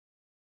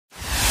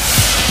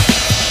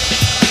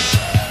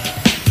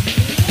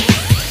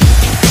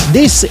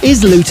This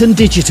is Luton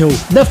Digital,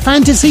 the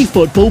fantasy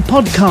football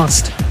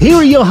podcast. Here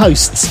are your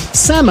hosts,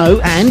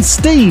 Samo and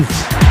Steve.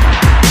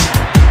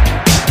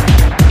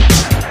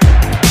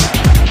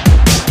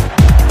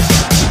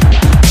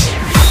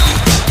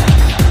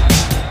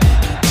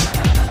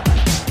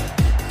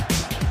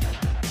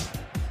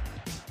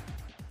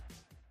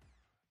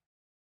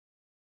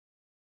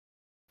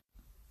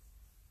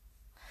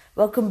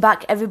 Welcome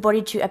back,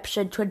 everybody, to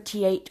episode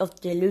 28 of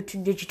the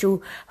Luton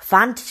Digital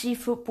Fantasy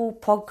Football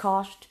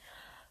Podcast.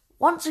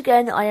 Once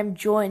again, I am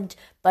joined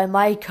by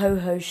my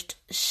co-host,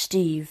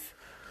 Steve.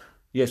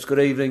 Yes, good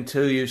evening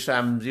to you,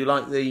 Sam. Do you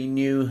like the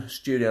new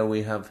studio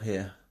we have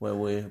here, where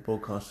we're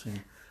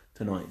broadcasting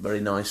tonight?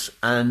 Very nice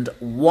and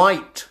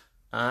white.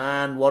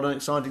 And what an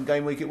exciting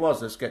game week it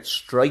was. Let's get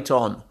straight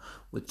on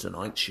with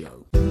tonight's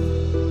show.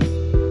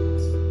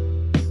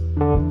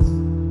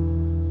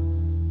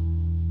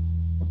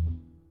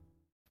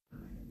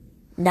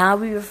 Now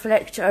we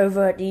reflect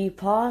over the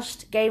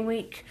past game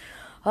week.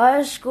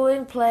 Highest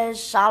scoring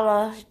players,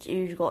 Salah,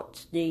 who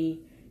got the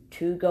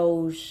 2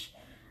 goals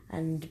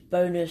and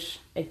bonus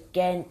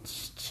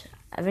against,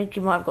 I think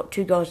he might have got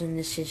 2 goals and an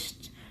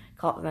assist,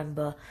 can't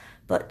remember.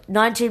 But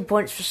 19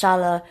 points for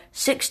Salah,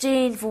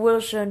 16 for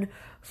Wilson,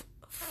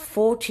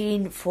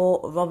 14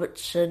 for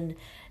Robertson.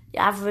 The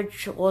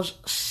average was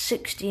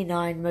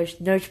 69.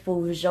 Most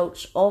notable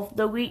results of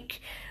the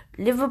week.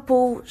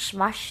 Liverpool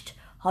smashed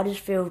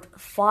Huddersfield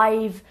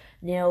 5-0.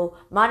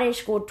 Mane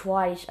scored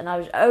twice, and I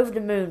was over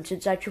the moon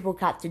since I triple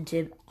captained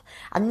him.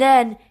 And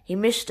then he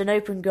missed an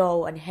open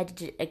goal and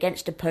headed it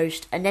against the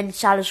post. And then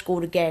Salah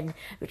scored again,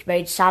 which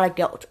made Salah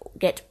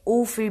get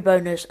all 3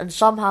 bonus. And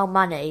somehow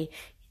Mane,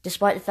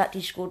 despite the fact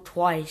he scored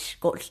twice,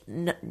 got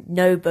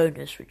no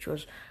bonus, which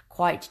was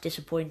quite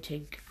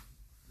disappointing.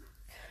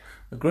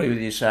 Agree with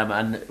you, Sam.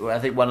 And I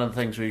think one of the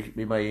things we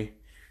may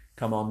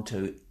come on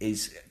to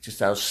is just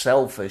how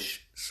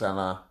selfish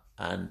Salah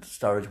and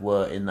Sturridge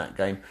were in that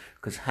game,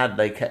 because had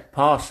they kept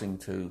passing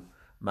to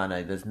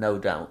Mane, there's no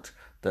doubt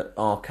that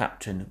our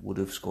captain would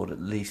have scored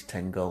at least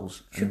 10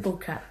 goals. Triple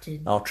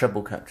captain. Our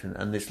treble captain,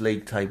 and this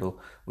league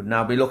table would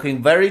now be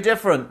looking very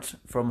different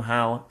from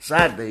how,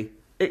 sadly,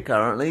 it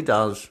currently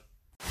does.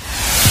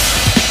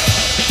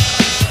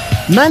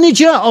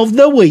 Manager of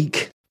the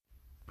Week.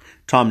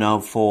 Time now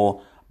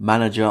for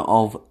Manager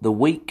of the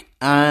Week,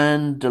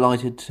 and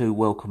delighted to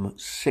welcome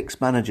 6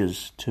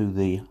 managers to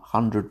the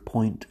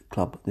 100-point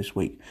club this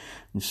week.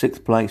 In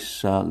 6th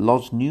place,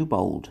 Loz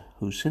Newbold,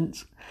 who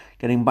since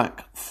getting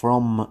back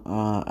from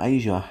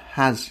Asia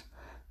has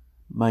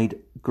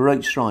made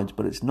great strides,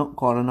 but it's not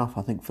quite enough,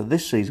 I think, for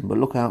this season. But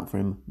look out for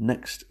him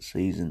next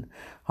season.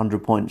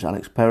 100 points,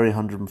 Alex Perry,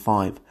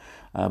 105.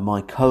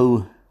 My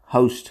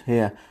co-host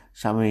here,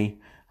 Sammy,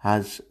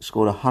 has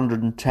scored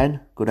 110.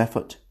 Good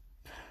effort.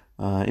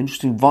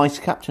 Interesting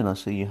vice-captain, I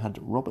see you had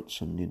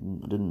Robertson.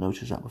 I didn't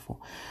notice that before.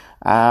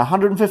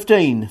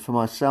 115 for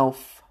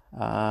myself,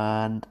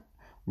 and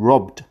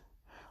robbed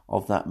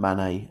of that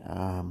Mane.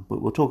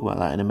 But we'll talk about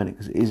that in a minute,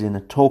 because it is in a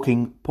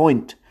talking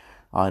point.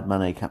 I had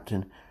Mane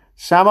captain.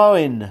 Sam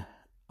Owen,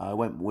 I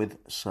went with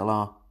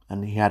Salah,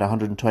 and he had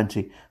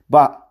 120.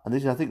 But, and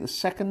this is, I think, the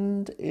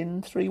second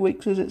in 3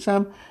 weeks, is it,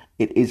 Sam?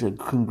 It is a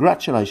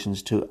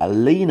congratulations to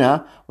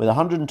Alina with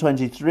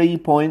 123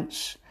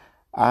 points.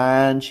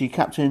 And she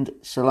captained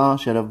Salah.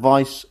 She had a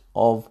vice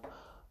of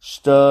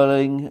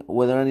Sterling.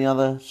 Were there any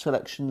other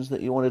selections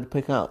that you wanted to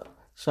pick up,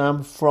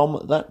 Sam,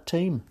 from that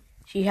team?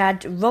 She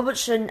had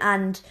Robertson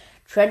and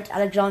Trent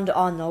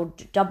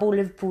Alexander-Arnold, double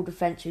Liverpool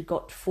defence, who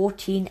got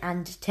 14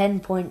 and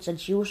 10 points. And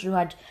she also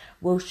had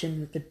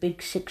Wilson with the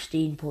big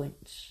 16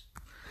 points.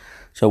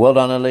 So well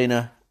done,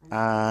 Alina.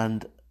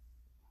 And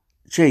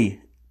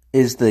she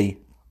is the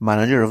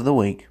Manager of the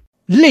Week.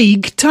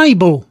 League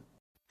table.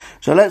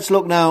 So let's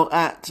look now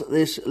at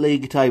this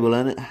league table,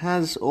 and it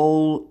has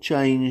all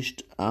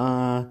changed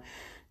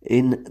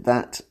in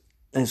that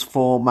there's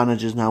 4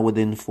 managers now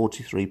within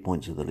 43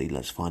 points of the lead.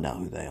 Let's find out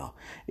who they are.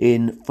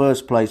 In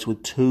first place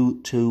with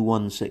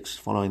 2-2-1-6,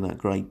 following that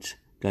great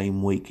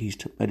game week, he's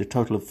made a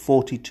total of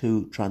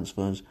 42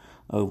 transfers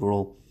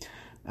overall,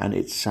 and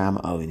it's Sam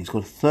Owen. He's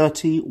got a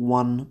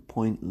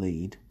 31-point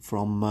lead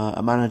from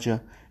a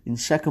manager in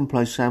second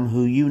place, Sam,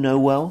 who you know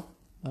well.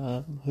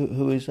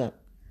 Who is that?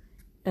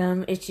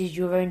 It is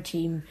your own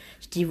team,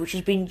 Steve, which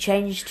has been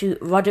changed to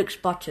Ruddock's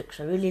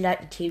Buttocks. I really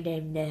like the team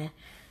name there.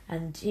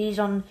 And he's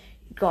got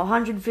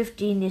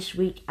 115 this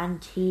week,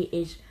 and he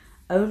is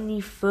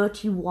only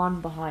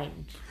 31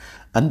 behind.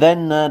 And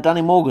then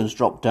Danny Morgan's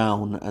dropped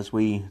down, as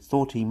we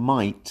thought he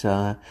might,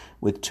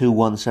 with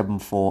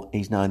 2-1-7-4.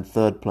 He's now in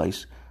third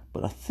place,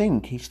 but I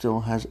think he still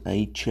has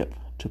a chip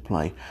to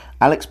play.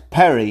 Alex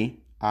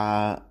Perry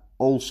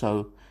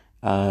also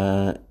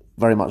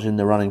very much in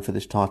the running for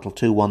this title,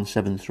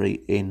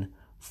 2-1-7-3 in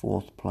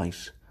fourth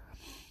place.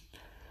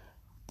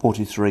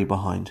 43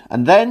 behind.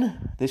 And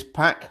then this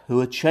pack who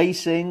are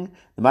chasing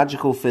the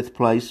magical 5th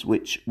place,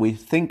 which we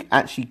think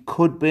actually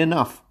could be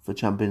enough for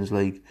Champions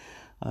League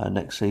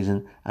next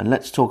season. And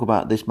let's talk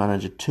about this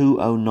manager,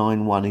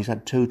 2091. He's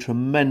had 2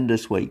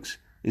 tremendous weeks.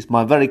 is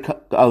my very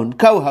own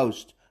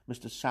co-host,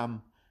 Mr.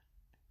 Sam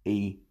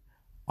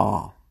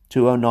E.R.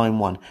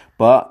 2091.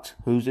 But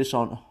who's this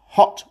on?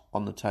 Hot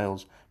on the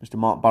tails, Mr.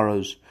 Mark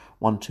Burrows,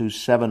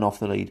 127 off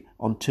the lead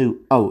on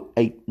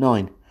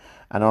 2089.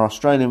 And our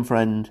Australian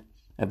friend,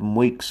 Evan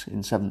Weeks,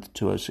 in 7th,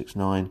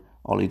 2069.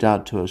 Ollie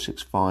Dowd,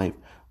 2065,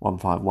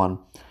 151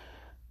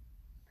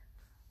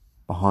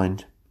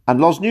 behind. And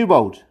Loz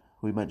Newbold,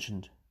 we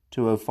mentioned,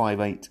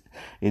 2058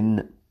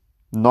 in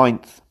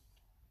 9th.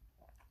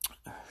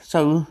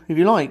 So, if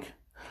you like,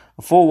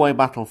 a 4-way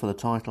battle for the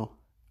title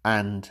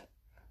and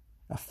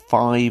a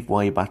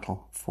 5-way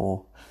battle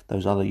for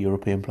those other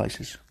European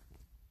places.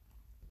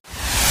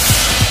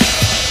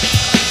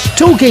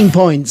 Talking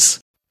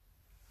points.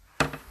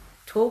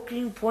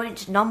 Talking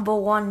point number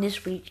 1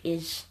 this week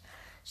is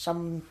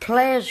some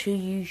players who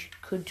you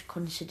could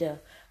consider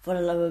for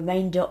the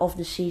remainder of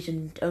the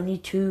season. Only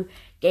 2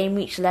 game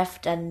weeks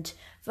left, and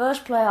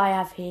first player I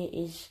have here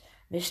is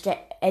Mr.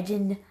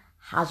 Eden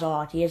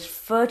Hazard. He has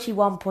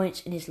 31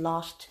 points in his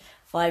last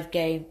 5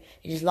 games,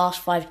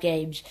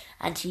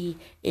 and he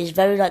is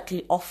very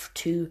likely off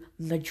to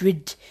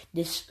Madrid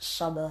this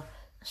summer.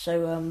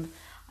 So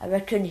I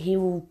reckon he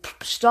will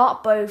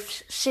start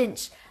both,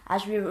 since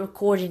as we are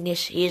recording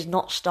this, he is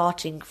not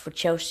starting for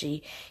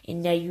Chelsea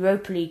in their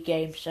Europa League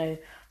game. So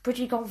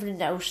pretty confident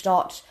that he'll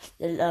start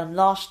the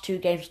last 2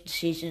 games of the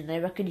season. I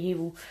reckon he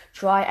will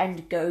try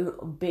and go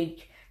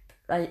big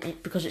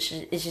because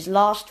it's his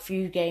last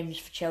few games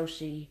for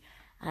Chelsea.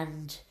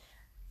 And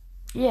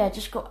yeah,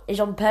 he's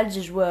on pens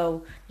as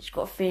well. He's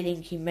got a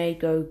feeling he may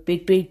go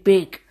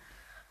big.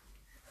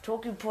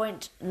 Talking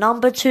point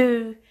number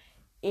 2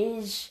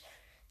 is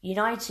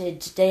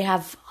United. They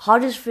have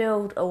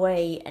Huddersfield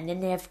away, and then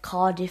they have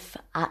Cardiff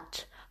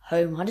at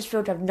home.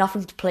 Huddersfield have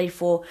nothing to play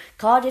for.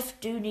 Cardiff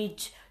do need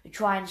to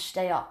try and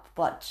stay up,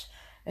 but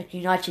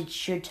United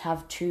should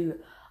have too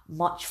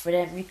much for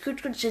them. You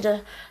could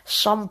consider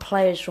some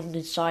players from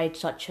the side,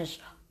 such as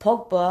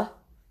Pogba,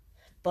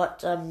 but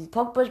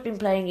Pogba's been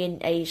playing in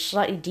a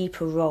slightly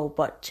deeper role,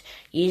 but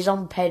he's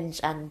on pens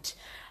and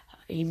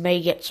he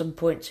may get some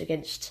points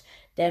against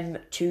them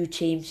 2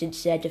 teams,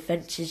 since their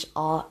defences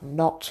are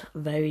not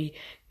very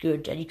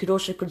good. And you could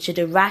also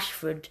consider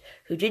Rashford,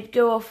 who did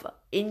go off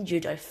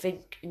injured, I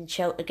think,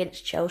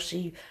 against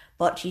Chelsea,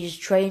 but he's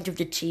trained with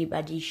the team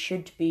and he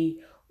should be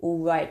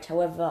alright.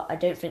 However, I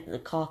don't think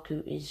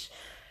Lukaku is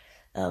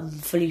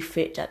fully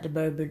fit at the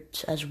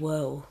moment as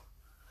well.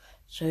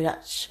 So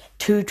that's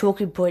 2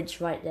 talking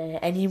points right there.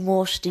 Any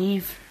more,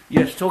 Steve?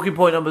 Yes, talking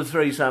point number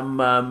 3,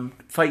 some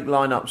fake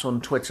lineups on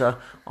Twitter.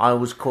 I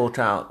was caught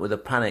out with a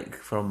panic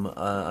from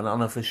an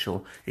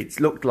unofficial. It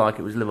looked like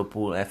it was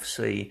Liverpool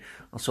FC.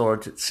 I saw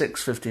it at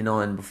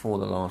 6:59 before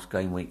the last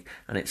game week,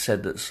 and it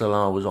said that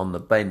Salah was on the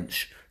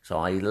bench. So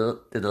I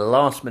did a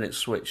last-minute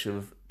switch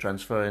of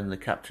transferring the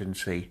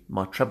captaincy,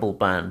 my treble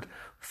band,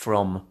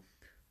 from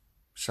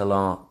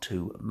Salah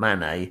to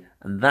Mane,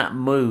 and that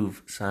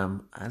move,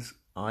 Sam, as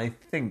I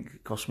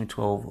think, cost me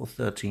 12 or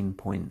 13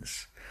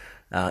 points.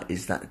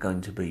 Is that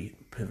going to be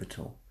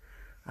pivotal?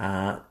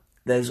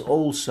 There's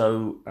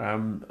also,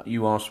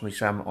 you asked me,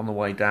 Sam, on the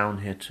way down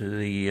here to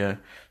the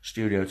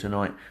studio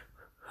tonight,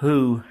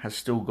 who has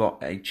still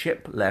got a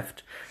chip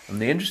left?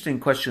 And the interesting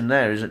question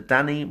there is that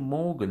Danny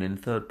Morgan in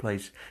 3rd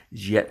place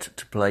is yet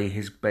to play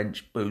his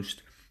bench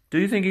boost. Do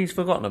you think he's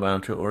forgotten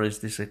about it, or is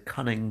this a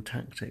cunning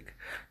tactic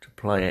to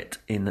play it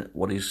in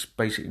what is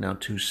basically now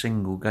 2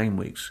 single game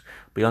weeks?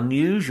 It'd be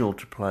unusual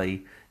to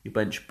play your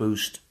bench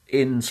boost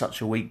in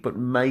such a week, but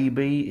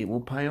maybe it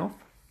will pay off.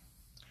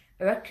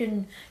 I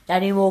reckon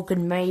Danny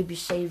Morgan may be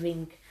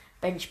saving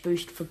bench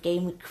boost for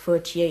game week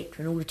 38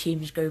 when all the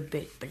teams go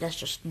big, but that's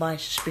just my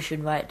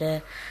suspicion right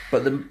there.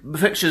 But the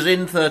fixtures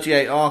in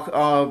 38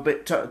 are a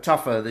bit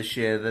tougher this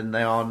year than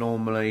they are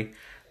normally,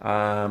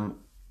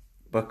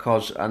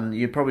 because, and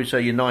you'd probably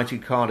say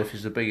United Cardiff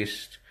is the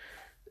biggest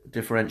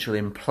differential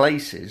in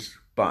places,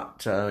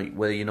 but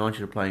where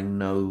United are playing,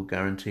 no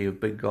guarantee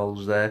of big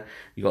goals there.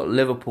 You've got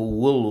Liverpool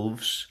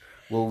Wolves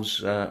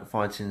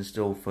fighting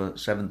still for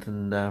 7th,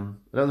 and I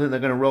don't think they're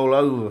going to roll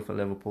over for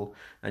Liverpool.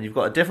 And you've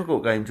got a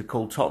difficult game to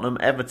call Tottenham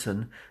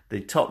Everton.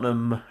 The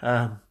Tottenham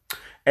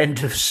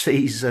end of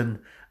season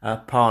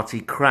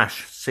party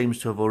crash seems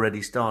to have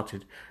already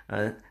started,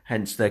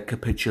 hence their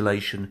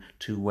capitulation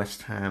to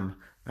West Ham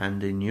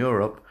and in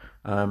Europe.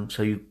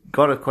 So you've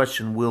got to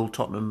question, will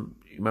Tottenham...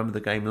 Remember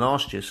the game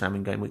last year, Sam,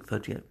 in game week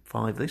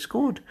 35, they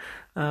scored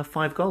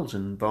 5 goals,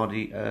 and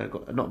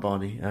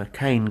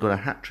Kane got a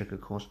hat-trick, of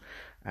course,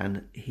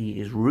 and he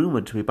is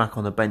rumoured to be back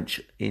on the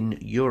bench in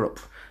Europe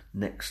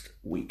next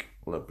week,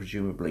 although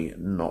presumably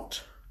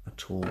not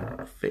at all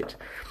fit.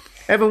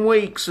 Evan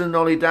Weeks and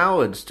Ollie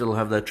Dowd still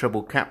have their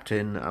treble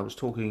captain. I was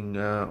talking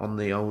on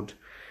the old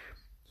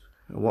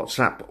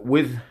WhatsApp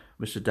with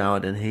Mr.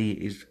 Dowd, and he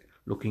is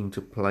looking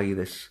to play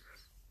this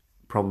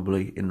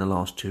probably in the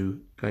last 2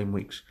 game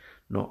weeks.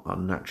 Not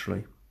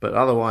unnaturally. But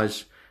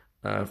otherwise,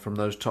 from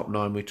those top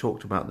 9 we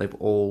talked about, they've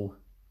all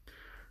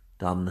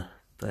done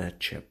their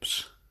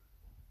chips.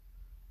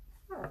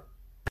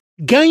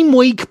 Game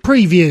week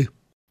preview.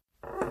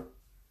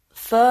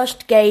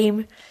 first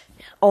game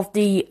of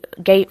the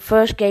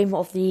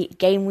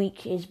game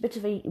week is a bit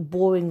of a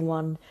boring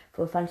one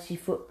for fantasy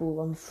football.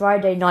 On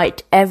Friday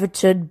night,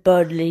 Everton,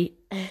 Burnley,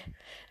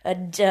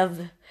 and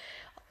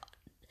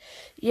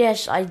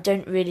yes, I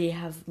don't really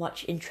have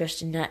much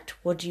interest in that.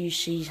 What do you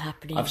see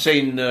happening? I've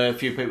seen a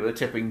few people are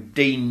tipping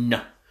Dean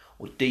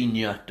or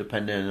Dina,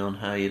 depending on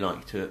how you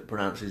like to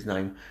pronounce his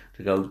name,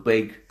 to go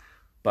big.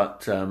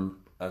 But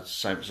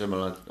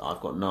similar, I've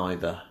got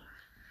neither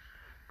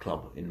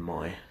club in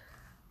my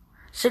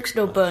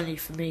 6-0 Burnley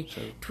for me.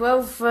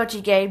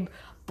 12:30 game,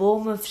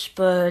 Bournemouth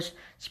Spurs.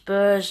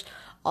 Spurs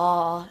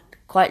are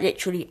quite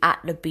literally at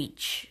the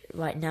beach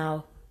right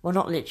now. Well,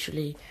 not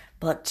literally,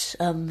 but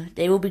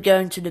they will be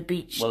going to the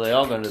beach. Well, they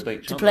are going to the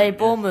beach to play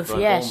Bournemouth.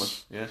 Yes.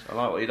 Bournemouth. Yes, I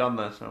like what you've done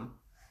there, Sam.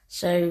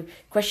 So,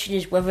 question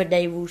is whether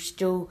they will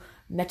still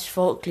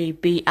metaphorically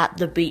be at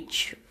the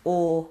beach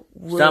or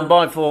will... Stand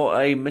by for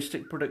a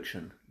mystic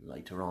prediction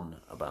later on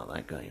about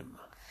that game.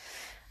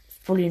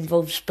 Probably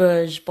involves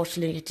Spurs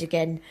bottling it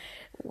again.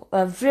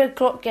 3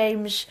 o'clock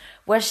games,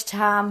 West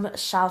Ham,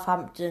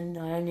 Southampton.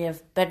 I only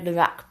have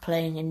Bednarak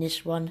playing in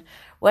this one.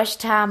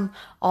 West Ham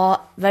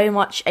are very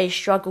much a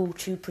struggle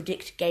to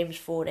predict games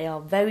for. They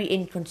are very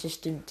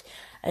inconsistent.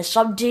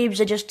 Some teams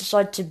they just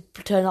decide to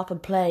turn up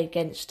and play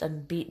against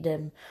and beat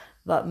them,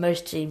 but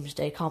most teams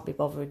they can't be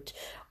bothered.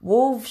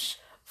 Wolves,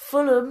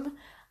 Fulham.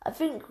 I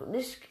think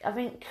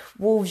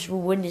Wolves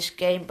will win this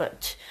game,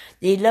 but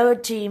the lower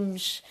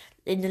teams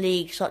in the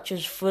league, such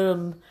as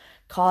Fulham,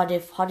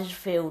 Cardiff,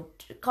 Huddersfield,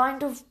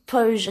 kind of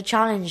pose a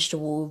challenge to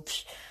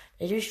Wolves.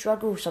 They do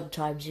struggle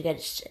sometimes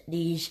against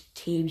these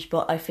teams,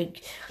 but I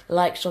think the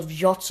likes of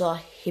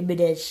Jota,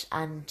 Jimenez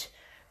and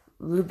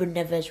Ruben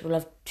Neves will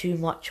have too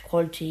much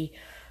quality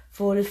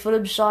for the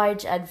Fulham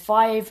side. And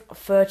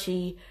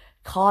 5:30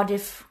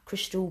 Cardiff,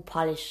 Crystal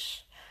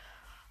Palace.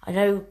 I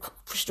know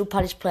Crystal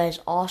Palace players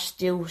are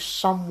still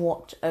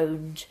somewhat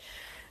owned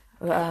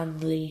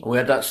around the league. We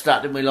had that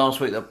stat, didn't we, last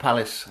week, that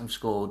Palace have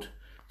scored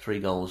 3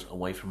 goals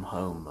away from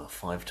home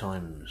 5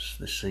 times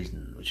this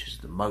season, which is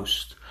the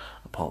most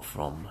apart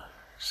from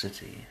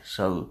City.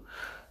 So,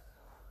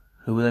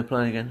 who were they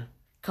playing again?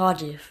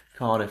 Cardiff.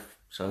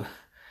 So,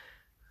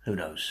 who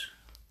knows?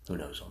 Who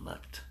knows on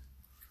that?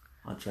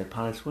 I'd say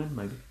Palace win,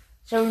 maybe.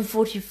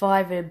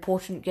 7:45, an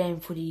important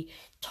game for the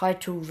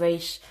title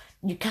race.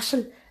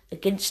 Newcastle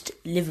against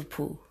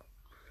Liverpool.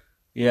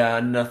 Yeah,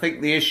 and I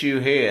think the issue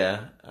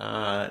here,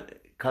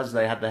 because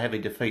they had the heavy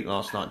defeat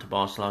last night to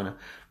Barcelona,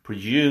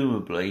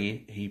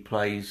 presumably he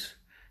plays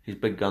his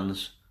big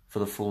guns for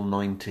the full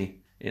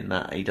 90 in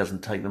that he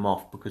doesn't take them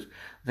off, because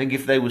I think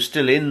if they were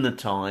still in the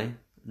tie,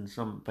 and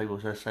some people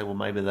say, well,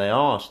 maybe they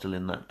are still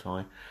in that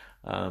tie,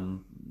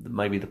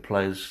 maybe the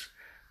players,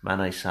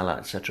 Mane, Salah,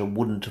 etc.,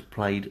 wouldn't have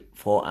played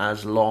for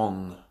as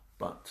long,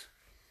 but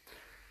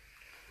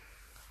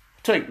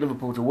take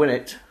Liverpool to win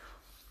it.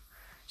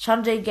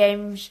 Sunday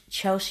games,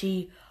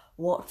 Chelsea,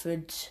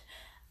 Watford.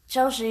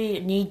 Chelsea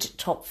need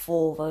top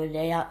 4, though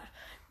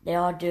they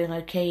are doing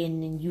okay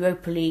in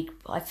Europa League.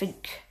 I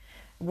think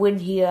win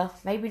here,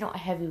 maybe not a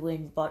heavy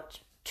win,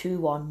 but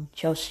 2-1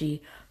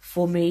 Chelsea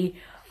for me.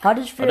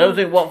 Huddersfield. I don't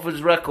think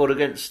Watford's record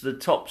against the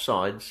top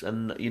sides,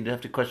 and you'd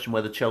have to question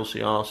whether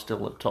Chelsea are still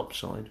the top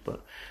side,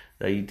 but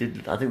they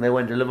did. I think they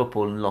went to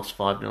Liverpool and lost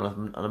 5-0,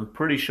 and I'm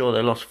pretty sure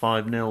they lost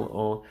 5-0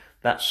 or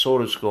that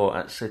sort of score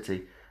at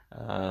City.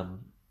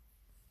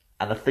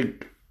 And I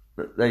think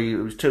that it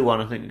was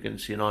 2-1, I think,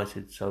 against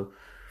United. So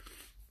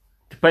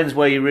depends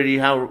where you really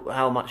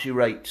how much you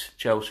rate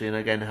Chelsea, and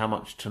again how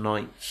much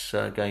tonight's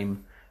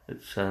game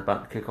that's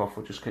about to kick off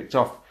or just kicked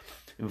off.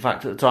 In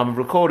fact, at the time of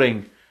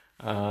recording,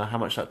 how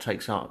much that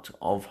takes out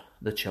of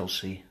the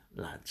Chelsea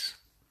lads.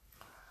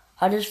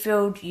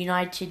 Huddersfield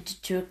United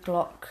 2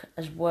 o'clock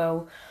as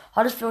well.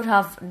 Huddersfield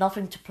have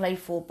nothing to play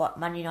for, but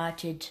Man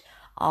United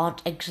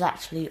aren't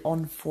exactly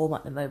on form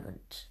at the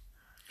moment.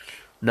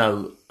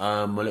 No,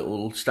 a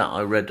little stat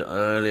I read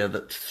earlier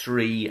that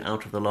 3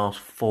 out of the last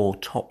 4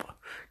 top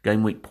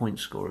game week point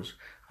scorers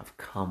have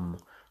come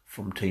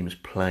from teams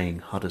playing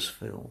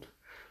Huddersfield.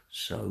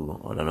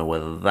 So I don't know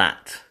whether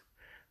that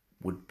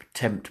would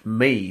tempt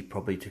me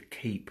probably to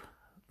keep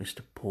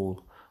Mr.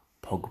 Paul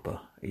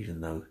Pogba,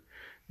 even though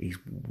he's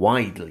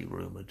widely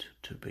rumoured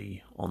to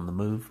be on the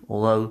move.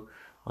 Although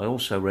I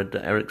also read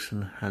that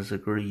Eriksen has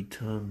agreed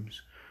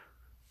terms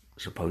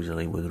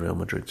supposedly with Real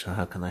Madrid, so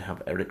how can they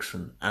have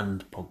Eriksen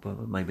and Pogba?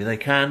 But maybe they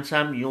can.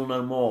 Sam, you'll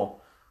know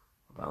more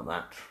about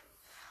that.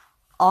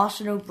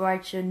 Arsenal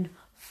Brighton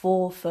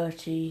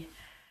 4:30.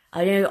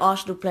 I know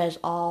Arsenal players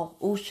are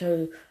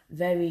also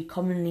very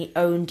commonly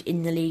owned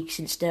in the league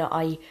since there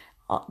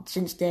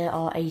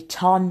are a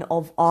ton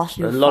of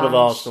Arsenal fans. A lot of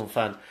Arsenal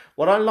fans.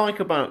 What I like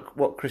about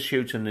what Chris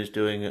Hughton is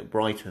doing at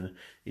Brighton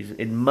is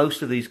in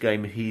most of these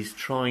games he's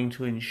trying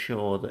to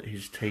ensure that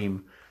his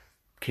team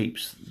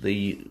keeps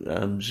the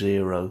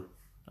 0.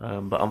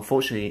 But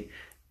unfortunately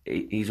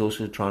he's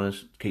also trying to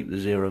keep the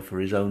 0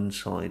 for his own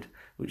side,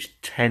 which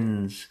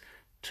tends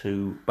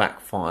to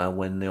backfire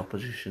when the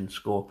opposition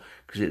score,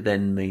 because it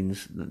then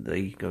means that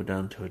they go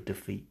down to a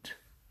defeat.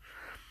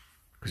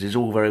 because it's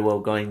all very well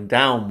going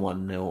down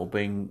 1-0 or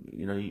being,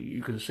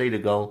 you can see the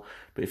goal,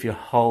 but if your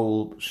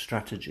whole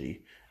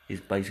strategy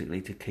is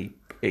basically to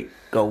keep it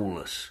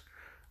goalless,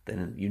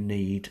 then you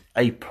need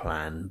a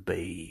plan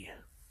B.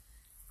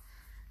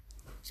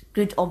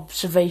 Good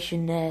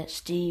observation there,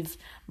 Steve.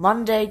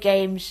 Monday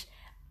games,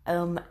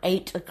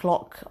 8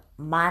 o'clock,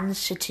 Man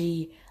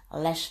City,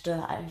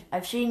 Leicester.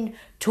 I've seen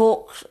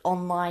talks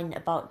online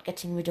about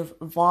getting rid of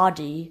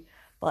Vardy,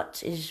 but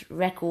his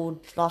record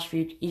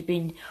he's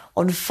been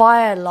on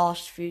fire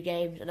last few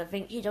games, and I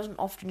think he doesn't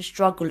often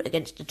struggle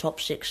against the top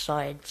 6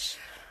 sides.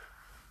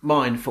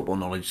 Mine football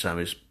knowledge, Sam,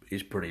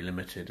 is pretty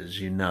limited, as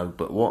you know,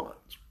 but what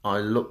I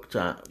looked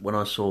at when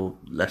I saw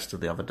Leicester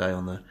the other day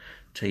on the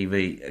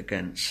TV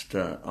against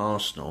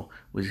Arsenal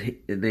was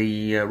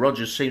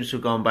Rodgers seems to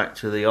have gone back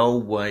to the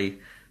old way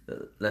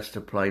that Leicester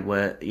played,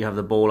 where you have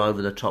the ball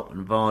over the top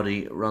and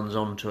Vardy runs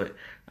onto it,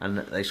 and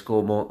they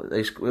score more.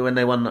 When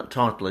they won that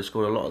title, they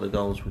scored a lot of the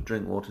goals with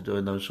Drinkwater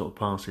doing those sort of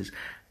passes,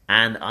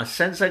 and I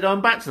sense they're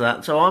going back to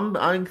that. So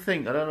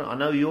I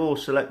know you're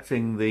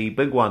selecting the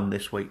big one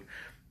this week,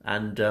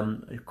 and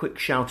a quick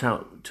shout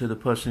out to the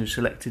person who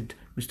selected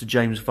Mr.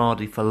 James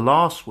Vardy for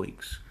last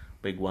week's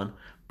big one,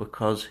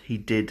 because he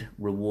did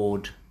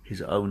reward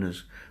his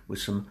owners with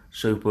some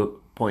super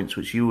points,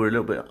 which you were a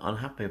little bit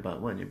unhappy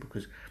about, weren't you?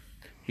 Because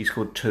he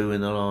scored 2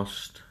 in the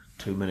last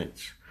 2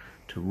 minutes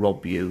to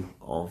rob you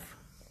of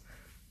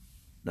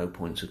no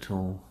points at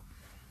all.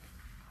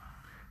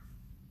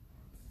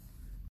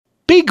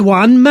 Big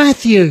one,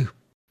 Matthew.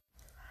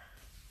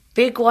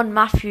 Big one,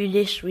 Matthew,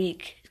 this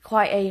week.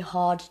 Quite a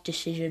hard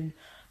decision,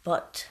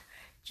 but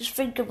just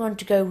think I'm going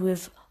to go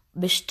with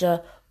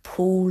Mr.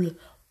 Paul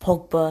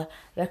Pogba.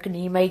 I reckon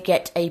he may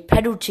get a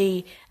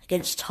penalty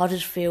against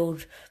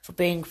Huddersfield for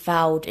being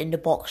fouled in the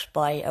box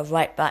by a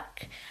right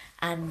back.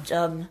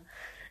 And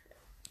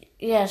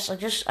yes,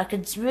 I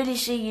can really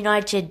see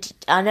United.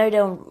 I know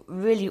they're on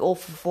really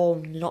awful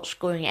form, not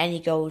scoring any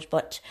goals,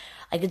 but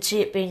I can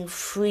see it being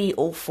 3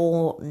 or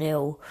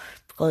 4-0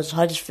 because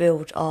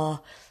Huddersfield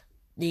are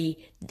the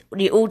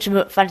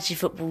ultimate fantasy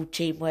football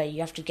team where you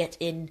have to get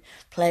in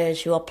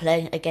players who are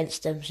playing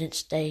against them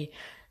since they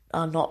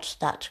are not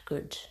that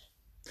good.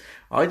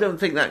 I don't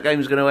think that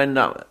game's going to end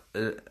up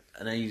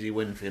an easy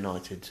win for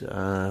United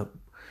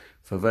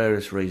for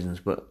various reasons.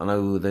 But I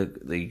know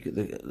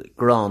the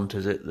Grant,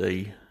 is it,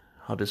 the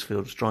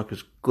Huddersfield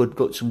striker's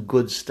got some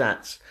good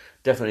stats.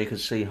 Definitely could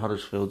see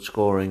Huddersfield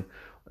scoring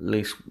at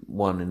least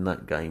 1 in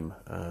that game.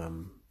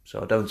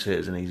 So I don't see it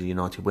as an easy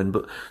United win.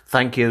 But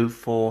thank you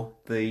for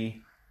the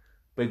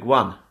big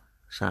one,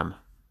 Sam.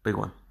 Big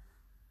one,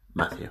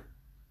 Matthew.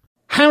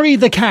 Harry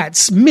the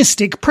Cat's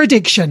Mystic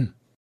Prediction.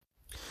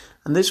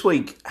 And this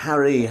week,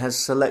 Harry has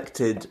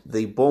selected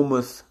the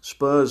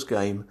Bournemouth-Spurs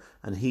game,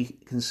 and he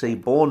can see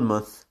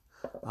Bournemouth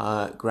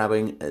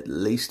grabbing at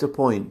least a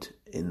point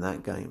in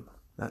that game.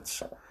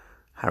 That's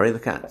Harry the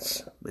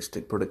Cat's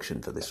Mystic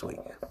Prediction for this week.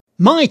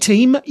 My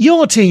team,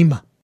 your team.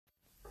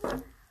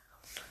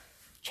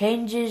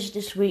 Changes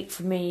this week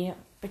for me, a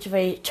bit of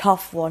a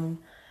tough one.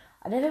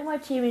 I don't think my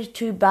team is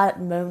too bad at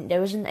the moment.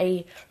 There isn't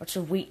a lot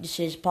of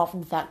weaknesses, apart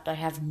from the fact I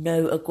have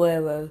no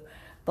Aguero.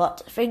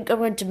 But I think I'm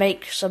going to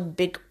make some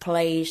big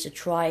plays to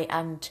try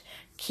and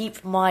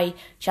keep my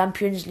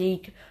Champions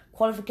League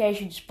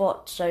qualification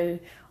spot. So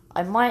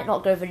I might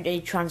not go for any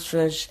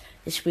transfers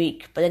this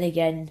week. But then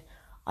again,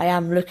 I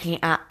am looking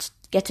at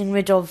getting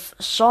rid of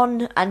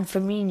Son and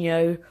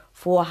Firmino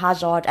for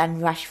Hazard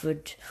and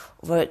Rashford.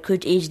 Although it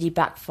could easily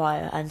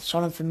backfire, and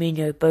Son and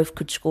Firmino both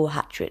could score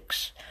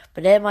hat-tricks.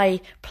 But they're my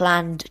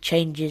planned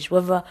changes.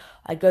 Whether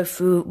I go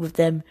through with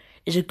them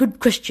is a good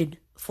question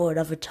for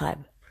another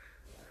time.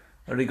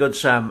 Very good,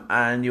 Sam,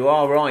 and you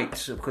are right,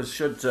 because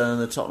should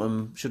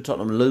Tottenham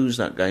lose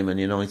that game and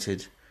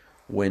United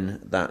win,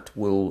 that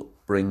will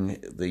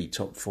bring the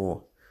top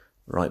 4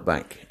 right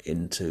back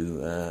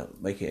into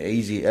making it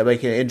easy,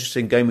 making it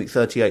interesting. Game week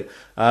 38.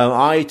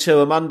 I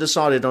too am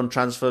undecided on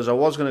transfers. I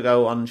was going to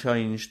go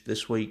unchanged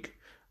this week,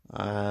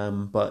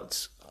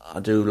 but I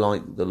do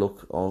like the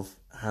look of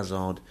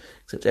Hazard.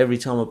 Except every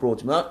time I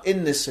brought him up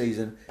in this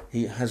season,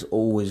 he has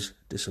always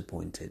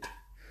disappointed.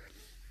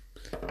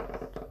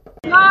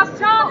 Last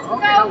chance for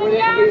Golden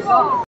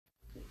Gamble.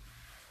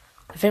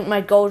 I think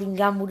my golden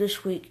gamble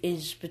this week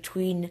is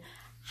between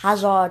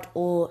Hazard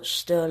or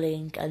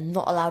Sterling. I'm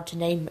not allowed to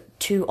name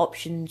 2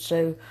 options,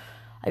 so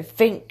I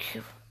think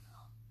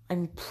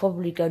I'm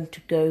probably going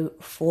to go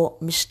for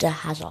Mr.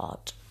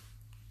 Hazard.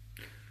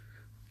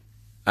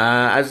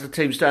 As the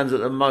team stands at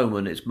the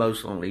moment, it's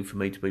most likely for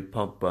me to be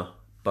Pogba,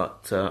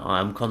 but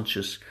I am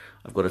conscious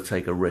I've got to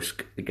take a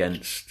risk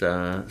against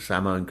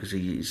Sam Owen because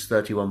he's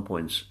 31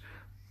 points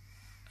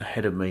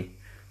ahead of me.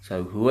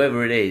 So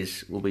whoever it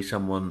is will be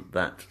someone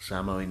that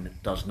Sam Owen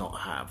does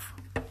not have.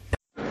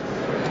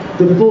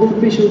 The fourth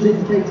officials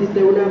indicated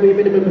there will now be a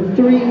minimum of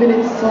 3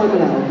 minutes time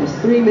allowed. There's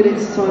 3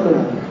 minutes time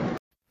allowed.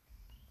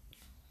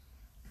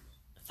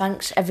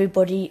 Thanks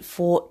everybody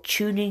for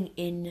tuning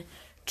in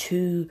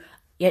to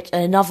yet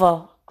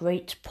another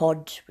great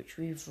pod which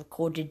we've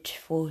recorded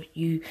for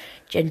you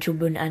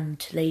gentlemen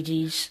and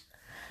ladies.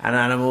 And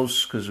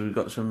animals, because we've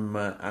got some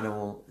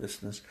animal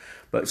listeners.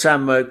 But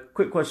Sam,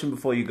 quick question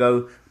before you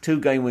go. 2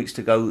 game weeks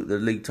to go. The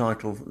league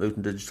title,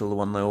 Luton Digital, the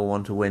one they all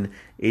want to win,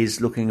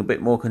 is looking a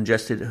bit more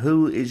congested.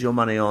 Who is your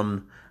money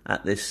on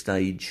at this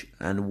stage,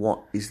 and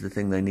what is the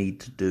thing they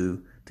need to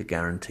do to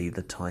guarantee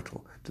the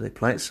title? Do they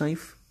play it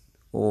safe,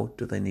 or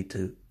do they need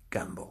to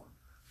gamble?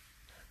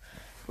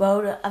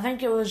 Well, I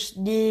think it was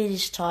near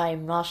this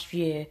time last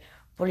year,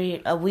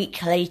 probably a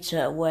week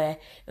later, where it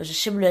was a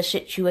similar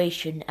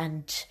situation,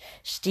 and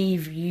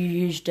Steve,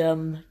 you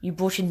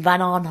brought in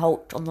Van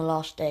Arnholt on the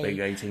last day. Big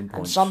 18 points.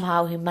 And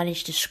somehow he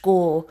managed to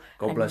score.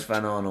 God bless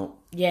Van Arnholt.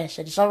 Yes,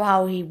 and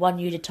somehow he won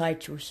you the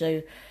title.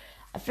 So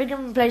I think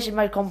I'm placing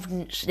my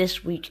confidence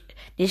this week,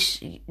 this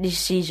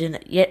season,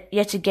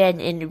 yet again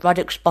in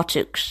Ruddock's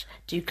Buttocks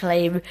to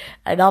claim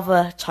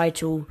another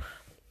title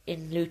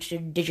in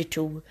Luton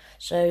Digital.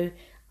 So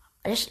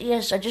I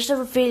just have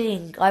a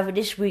feeling either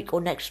this week or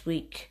next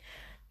week,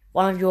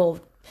 one of your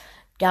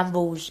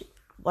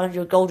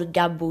golden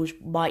gambles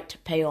might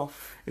pay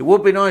off. It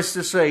would be nice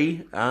to see,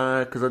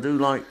 because I do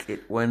like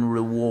it when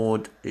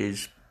reward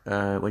is,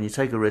 when you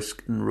take a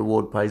risk and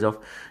reward pays off.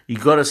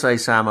 You've got to say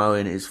Sam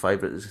Owen is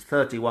favourite.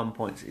 31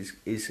 points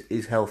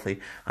is healthy.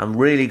 And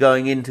really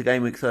going into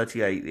game week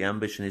 38, the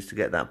ambition is to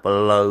get that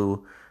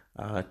below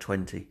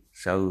 20.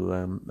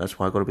 So that's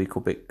why I've got to be a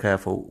bit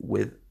careful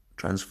with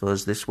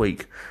transfers this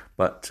week.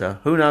 But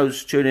who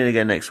knows? Tune in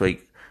again next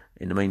week.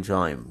 In the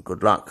meantime,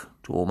 good luck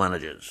to all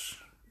managers.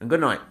 And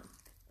good night.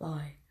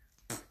 Bye.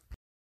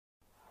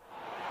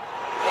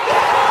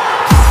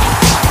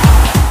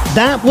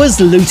 That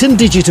was Luton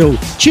Digital.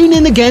 Tune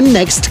in again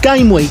next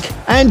game week.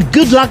 And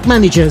good luck,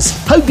 managers.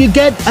 Hope you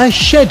get a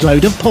shed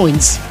load of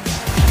points.